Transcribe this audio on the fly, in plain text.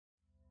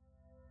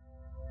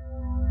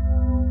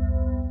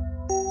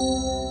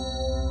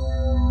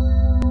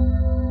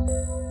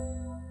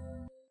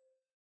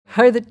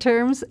Are the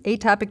terms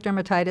atopic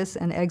dermatitis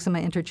and eczema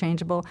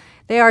interchangeable?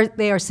 They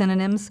are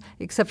synonyms,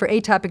 except for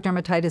atopic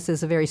dermatitis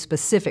is a very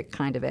specific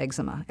kind of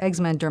eczema.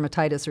 Eczema and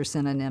dermatitis are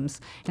synonyms,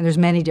 and there's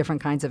many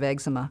different kinds of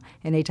eczema,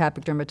 and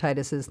atopic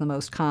dermatitis is the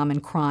most common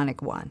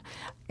chronic one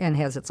and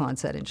has its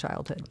onset in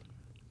childhood.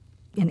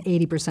 In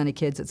 80% of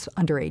kids, it's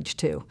under age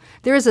 2.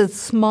 There is a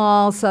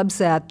small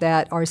subset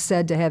that are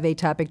said to have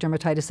atopic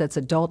dermatitis that's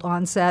adult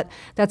onset.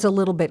 That's a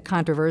little bit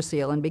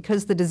controversial, and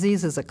because the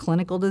disease is a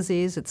clinical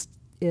disease,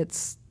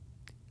 it's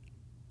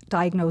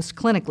diagnosed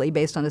clinically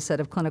based on a set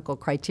of clinical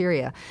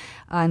criteria.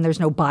 And there's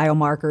no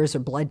biomarkers or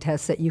blood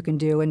tests that you can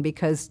do, and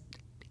because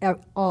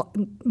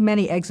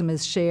many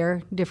eczemas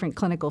share different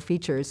clinical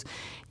features,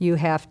 you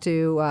have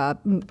to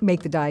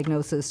make the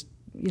diagnosis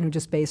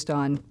just based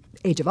on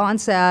age of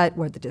onset,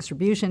 what the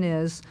distribution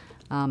is,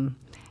 and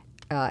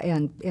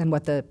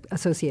what the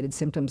associated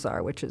symptoms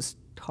are, which is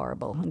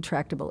horrible,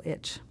 intractable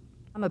itch.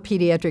 I'm a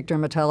pediatric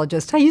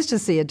dermatologist. I used to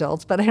see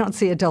adults, but I don't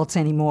see adults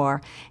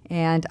anymore.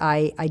 And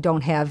I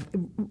don't have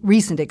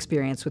recent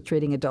experience with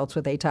treating adults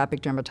with atopic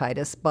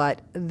dermatitis,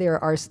 but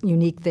there are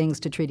unique things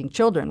to treating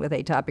children with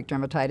atopic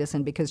dermatitis,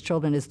 and because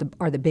children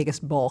are the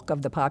biggest bulk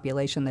of the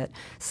population that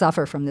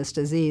suffer from this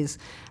disease,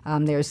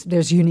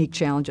 there's unique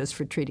challenges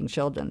for treating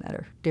children that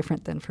are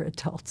different than for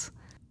adults.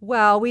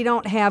 Well, we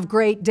don't have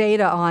great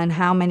data on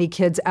how many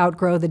kids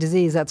outgrow the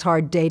disease. That's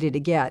hard data to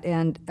get.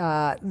 And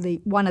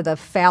one of the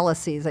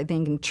fallacies, I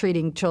think, in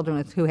treating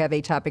children who have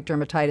atopic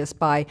dermatitis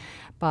by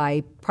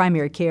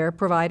primary care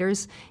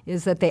providers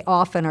is that they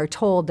often are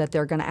told that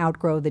they're going to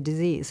outgrow the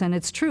disease. And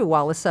it's true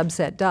while a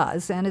subset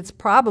does, and it's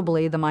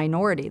probably the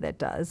minority that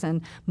does,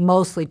 and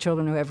mostly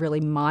children who have really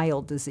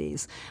mild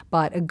disease.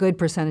 But a good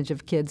percentage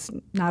of kids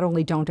not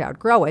only don't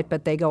outgrow it,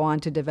 but they go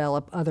on to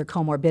develop other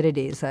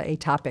comorbidities,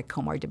 atopic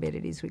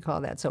comorbidities, we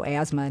call that. So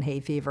asthma and hay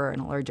fever and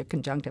allergic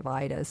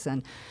conjunctivitis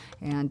and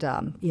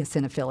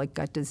eosinophilic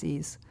gut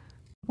disease.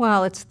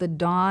 Well, it's the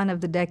dawn of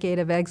the decade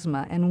of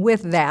eczema, and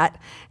with that,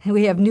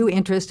 we have new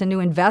interest and new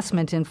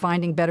investment in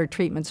finding better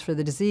treatments for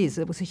the disease.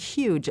 It was a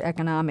huge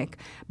economic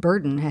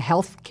burden, a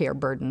health care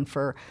burden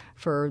for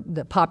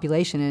the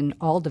population in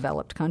all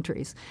developed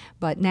countries.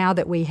 But now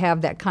that we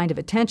have that kind of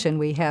attention,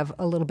 we have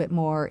a little bit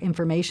more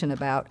information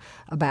about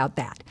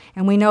that.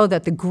 And we know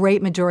that the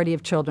great majority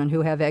of children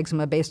who have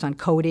eczema, based on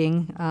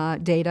coding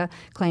data,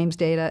 claims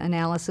data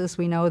analysis,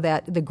 we know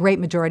that the great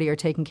majority are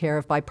taken care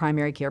of by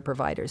primary care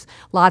providers.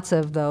 Lots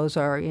of those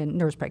are in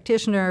nurse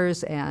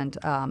practitioners and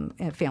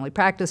family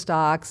practice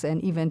docs,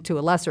 and even to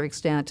a lesser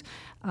extent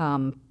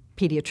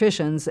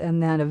pediatricians,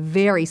 and then a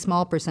very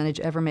small percentage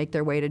ever make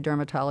their way to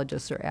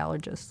dermatologists or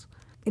allergists.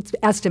 It's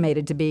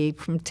estimated to be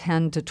from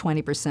 10 to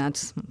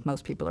 20%.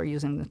 Most people are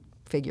using the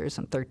figures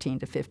from 13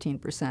 to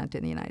 15%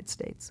 in the United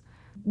States.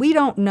 We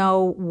don't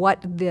know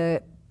what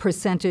the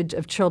percentage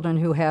of children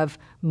who have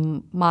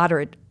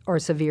moderate or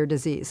severe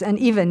disease, and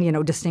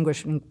even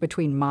distinguishing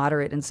between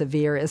moderate and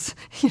severe is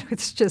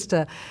it's just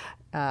a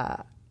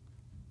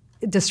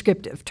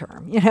descriptive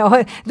term.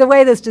 The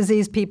way this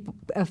disease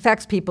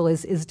affects people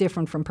is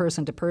different from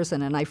person to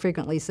person, and I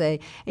frequently say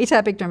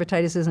atopic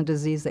dermatitis isn't a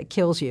disease that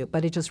kills you,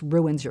 but it just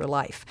ruins your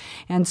life.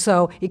 And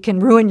so it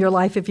can ruin your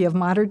life if you have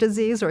moderate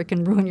disease, or it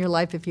can ruin your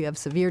life if you have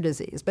severe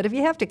disease. But if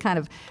you have to kind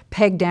of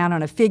peg down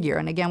on a figure,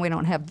 and again, we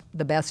don't have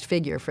the best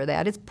figure for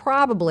that, it's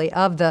probably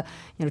of the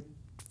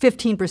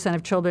 15%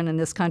 of children in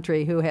this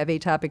country who have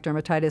atopic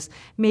dermatitis,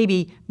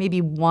 maybe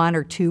 1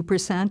 or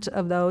 2%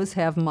 of those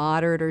have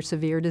moderate or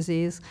severe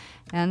disease,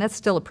 and that's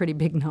still a pretty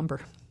big number.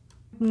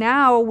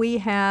 Now we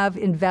have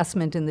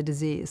investment in the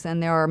disease,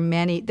 and there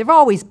have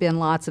always been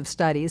lots of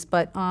studies,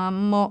 but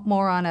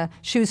more on a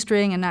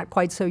shoestring and not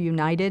quite so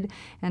united.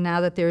 And now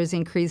that there is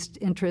increased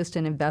interest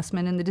and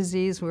investment in the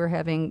disease, we're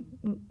having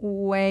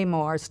way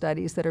more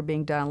studies that are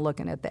being done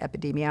looking at the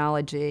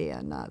epidemiology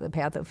and the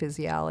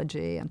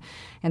pathophysiology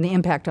and the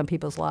impact on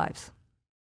people's lives.